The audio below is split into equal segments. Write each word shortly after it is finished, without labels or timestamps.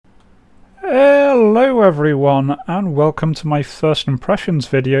Hello everyone, and welcome to my first impressions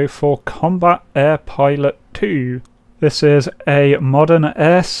video for Combat Air Pilot 2. This is a modern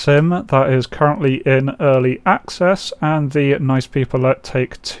air sim that is currently in early access, and the nice people at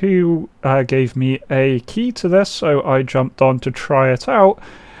Take-Two gave me a key to this, so I jumped on to try it out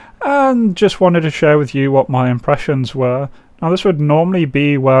and just wanted to share with you what my impressions were. Now this would normally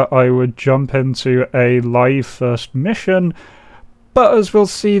be where I would jump into a live first mission, but as we'll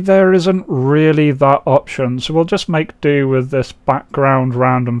see, there isn't really that option, so we'll just make do with this background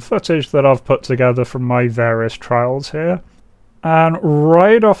random footage that I've put together from my various trials here. And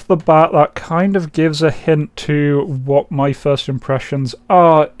right off the bat, that kind of gives a hint to what my first impressions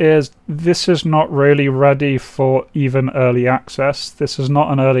are, is this is not really ready for even early access. This is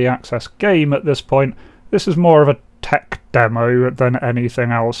not an early access game at this point. This is more of a tech demo than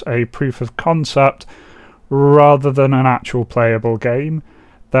anything else, a proof of concept, rather than an actual playable game.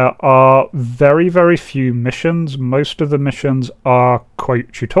 There are very few missions. Most of the missions are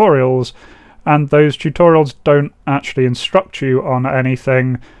quote tutorials, and those tutorials don't actually instruct you on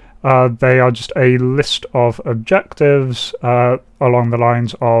anything. They are just a list of objectives along the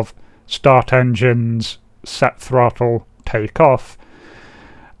lines of start engines, set throttle, take off,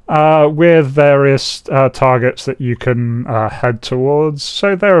 with various targets that you can head towards.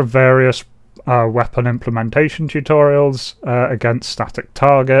 So there are various weapon implementation tutorials against static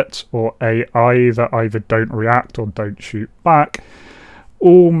targets or AI that either don't react or don't shoot back,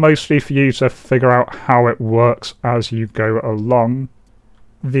 all mostly for you to figure out how it works as you go along.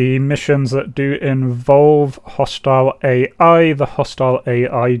 The missions that do involve hostile AI, the hostile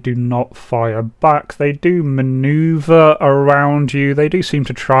AI do not fire back. They do maneuver around you. They do seem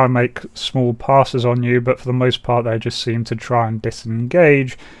to try and make small passes on you, but for the most part they just seem to try and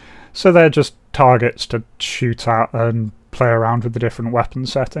disengage. So they're just targets to shoot at and play around with the different weapon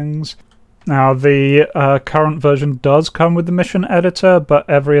settings. Now the current version does come with the mission editor, but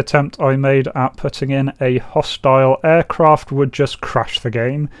every attempt I made at putting in a hostile aircraft would just crash the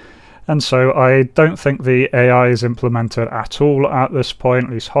game. And so I don't think the AI is implemented at all at this point.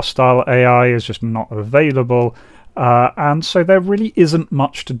 At least hostile AI is just not available. And so there really isn't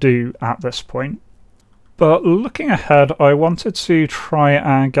much to do at this point. But looking ahead, I wanted to try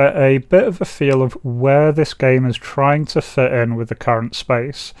and get a bit of a feel of where this game is trying to fit in with the current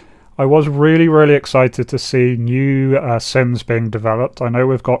space. I was really excited to see new sims being developed. I know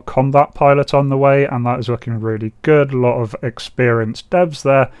we've got Combat Pilot on the way, and that is looking really good. A lot of experienced devs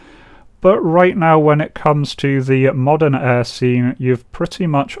there. But right now, when it comes to the modern air scene, you've pretty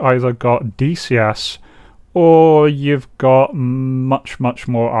much either got DCS or you've got much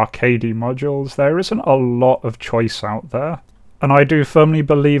more arcadey modules. There isn't a lot of choice out there. And I do firmly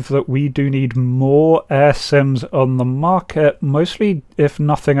believe that we do need more air sims on the market, mostly, if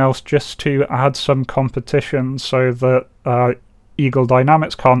nothing else, just to add some competition so that Eagle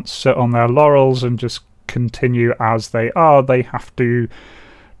Dynamics can't sit on their laurels and just continue as they are. They have to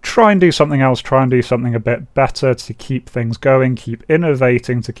try and do something else, try and do something a bit better to keep things going, keep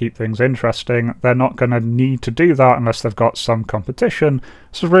innovating, to keep things interesting. They're not going to need to do that unless they've got some competition,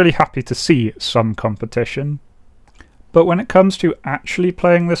 so really happy to see some competition. But when it comes to actually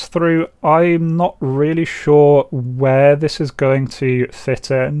playing this through, I'm not really sure where this is going to fit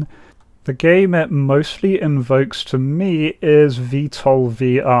in. The game it mostly invokes to me is VTOL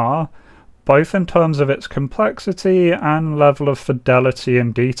VR, both in terms of its complexity and level of fidelity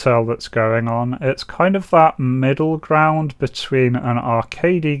and detail that's going on. It's kind of that middle ground between an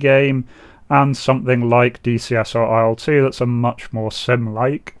arcadey game and something like DCS or IL-2 that's a much more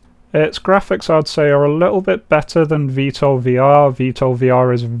sim-like. Its graphics, I'd say, are a little bit better than VTOL VR. VTOL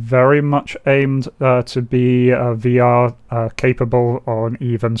VR is very much aimed to be VR capable on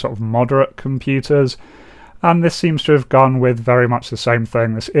even sort of moderate computers. And this seems to have gone with very much the same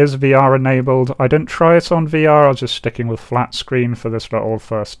thing. This is VR enabled. I didn't try it on VR, I was just sticking with flat screen for this little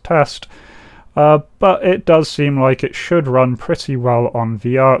first test. But it does seem like it should run pretty well on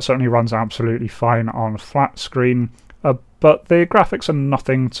VR. It certainly runs absolutely fine on flat screen. But the graphics are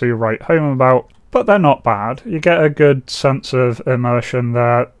nothing to write home about, but they're not bad. You get a good sense of immersion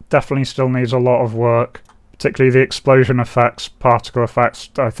there. Definitely still needs a lot of work. Particularly the explosion effects, particle effects,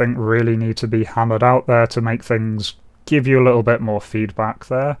 I think really need to be hammered out there to make things give you a little bit more feedback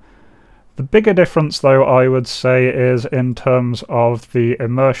there. The bigger difference, though, I would say, is in terms of the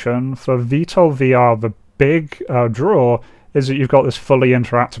immersion. For VTOL VR, the big draw is that you've got this fully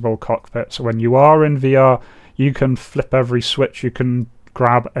interactable cockpit. So when you are in VR, you can flip every switch, you can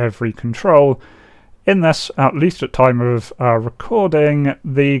grab every control. In this, at least at time of recording,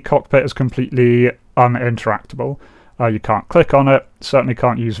 the cockpit is completely uninteractable. You can't click on it, certainly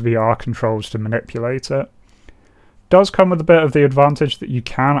can't use VR controls to manipulate it. Does come with a bit of the advantage that you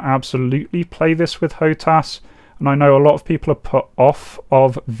can absolutely play this with HOTAS, and I know a lot of people are put off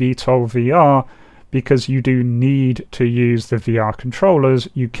of VTOL VR because you do need to use the VR controllers.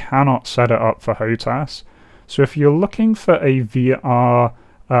 You cannot set it up for HOTAS. So if you're looking for a VR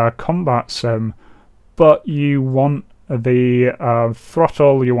combat sim, but you want the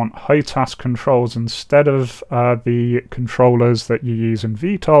throttle, you want HOTAS controls instead of the controllers that you use in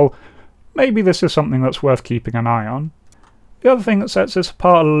VTOL, maybe this is something that's worth keeping an eye on. The other thing that sets this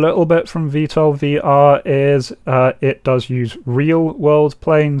apart a little bit from VTOL VR is it does use real-world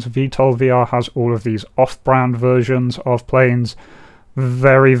planes. VTOL VR has all of these off-brand versions of planes,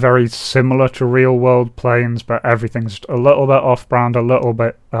 very, very similar to real-world planes, but everything's a little bit off-brand, a little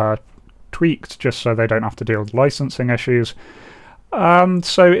bit tweaked, just so they don't have to deal with licensing issues.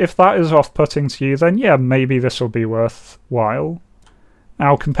 So if that is off-putting to you, then yeah, maybe this will be worthwhile.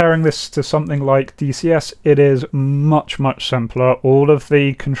 Now, comparing this to something like DCS, it is much, much simpler. All of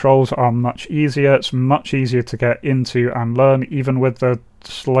the controls are much easier. It's much easier to get into and learn, even with the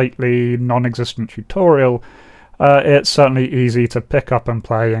slightly non-existent tutorial. It's certainly easy to pick up and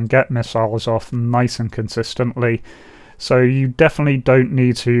play and get missiles off nice and consistently. So you definitely don't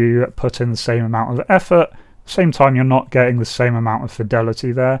need to put in the same amount of effort. At the same time, you're not getting the same amount of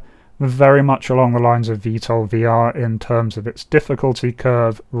fidelity there. Very much along the lines of VTOL VR in terms of its difficulty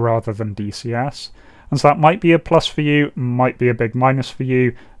curve rather than DCS. And so that might be a plus for you, might be a big minus for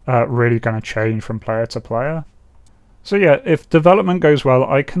you, really going to change from player to player. So yeah, if development goes well,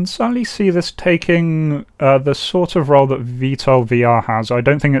 I can certainly see this taking the sort of role that VTOL VR has. I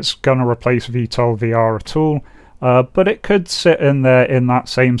don't think it's going to replace VTOL VR at all, but it could sit in there in that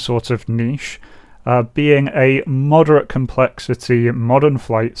same sort of niche. Being a moderate complexity modern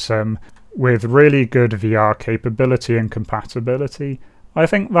flight sim with really good VR capability and compatibility, I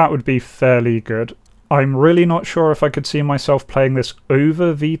think that would be fairly good. I'm really not sure if I could see myself playing this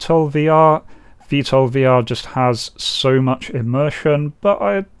over VTOL VR. VTOL VR just has so much immersion, but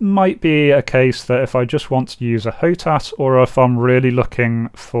it might be a case that if I just want to use a HOTAS, or if I'm really looking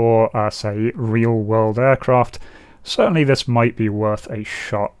for, say, real-world aircraft, certainly this might be worth a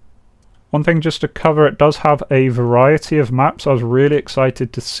shot. One thing just to cover, it does have a variety of maps. I was really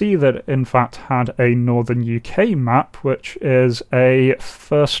excited to see that it in fact had a Northern UK map, which is a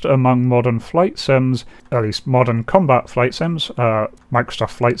first among modern flight sims, at least modern combat flight sims. Microsoft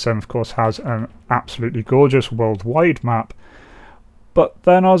Flight Sim, of course, has an absolutely gorgeous worldwide map. But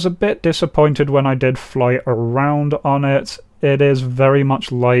then I was a bit disappointed when I did fly around on it. It is very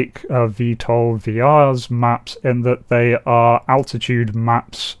much like VTOL VR's maps in that they are altitude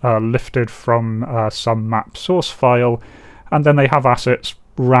maps lifted from some map source file, and then they have assets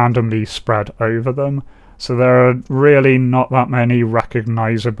randomly spread over them. So there are really not that many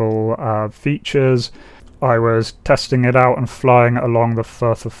recognizable features. I was testing it out and flying along the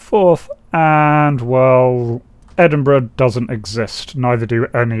Firth of Forth, and well, Edinburgh doesn't exist, neither do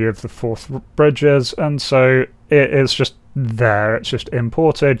any of the Forth bridges, and so it is just there, it's just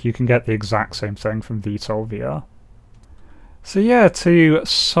imported. You can get the exact same thing from VTOL VR. So yeah, to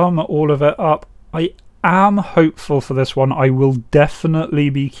sum all of it up, I am hopeful for this one. I will definitely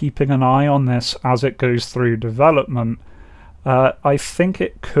be keeping an eye on this as it goes through development. I think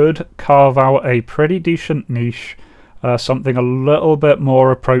it could carve out a pretty decent niche, something a little bit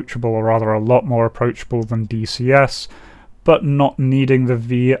more approachable, or rather a lot more approachable than DCS, but not needing the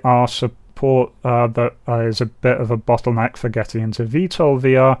VR support that is a bit of a bottleneck for getting into VTOL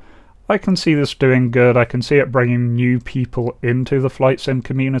VR. I can see this doing good. I can see it bringing new people into the flight sim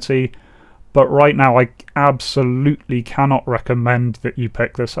community, but right now I absolutely cannot recommend that you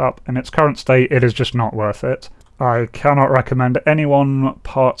pick this up. In its current state, it is just not worth it. I cannot recommend anyone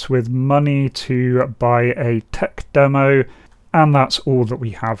parts with money to buy a tech demo, and that's all that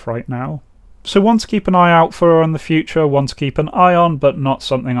we have right now. So one to keep an eye out for in the future, one to keep an eye on, but not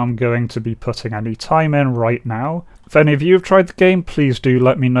something I'm going to be putting any time in right now. If any of you have tried the game, please do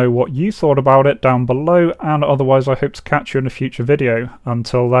let me know what you thought about it down below, and otherwise I hope to catch you in a future video.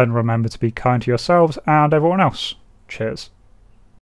 Until then, remember to be kind to yourselves and everyone else. Cheers.